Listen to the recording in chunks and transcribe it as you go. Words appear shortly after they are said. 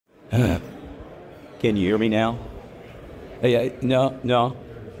Can you hear me now? No.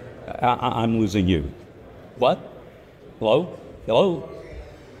 I'm losing you. What? Hello? Hello?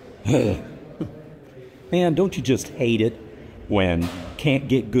 Man, don't you just hate it when can't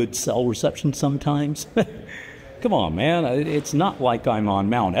get good cell reception sometimes? Come on, man. It's not like I'm on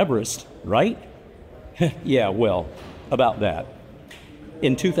Mount Everest, right? Yeah, well, about that.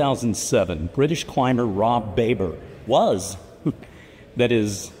 In 2007, British climber Rob Baber was, that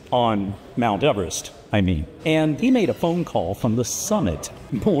is, on Mount Everest, I mean. And he made a phone call from the summit,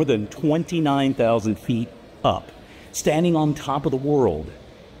 more than 29,000 feet up, standing on top of the world.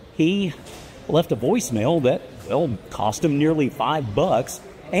 He left a voicemail that, well, cost him nearly $5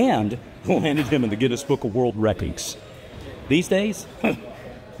 and landed him in the Guinness Book of World Records. These days,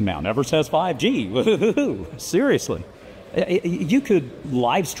 Mount Everest has 5G. Seriously. You could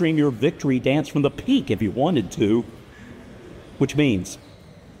live stream your victory dance from the peak if you wanted to, which means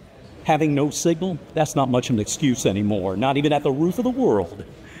having no signal, that's not much of an excuse anymore, not even at the roof of the world.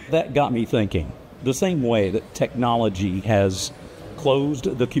 That got me thinking. The same way that technology has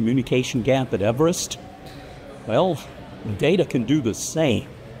closed the communication gap at Everest, well, data can do the same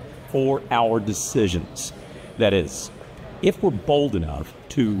for our decisions. That is, if we're bold enough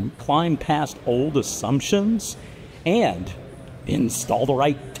to climb past old assumptions and install the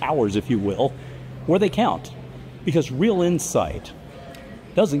right towers, if you will, where they count. Because real insight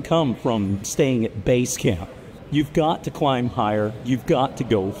doesn't come from staying at base camp. You've got to climb higher. You've got to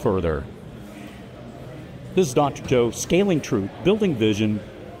go further. This is Dr. Joe, scaling truth, building vision,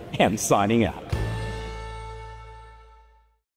 and signing out.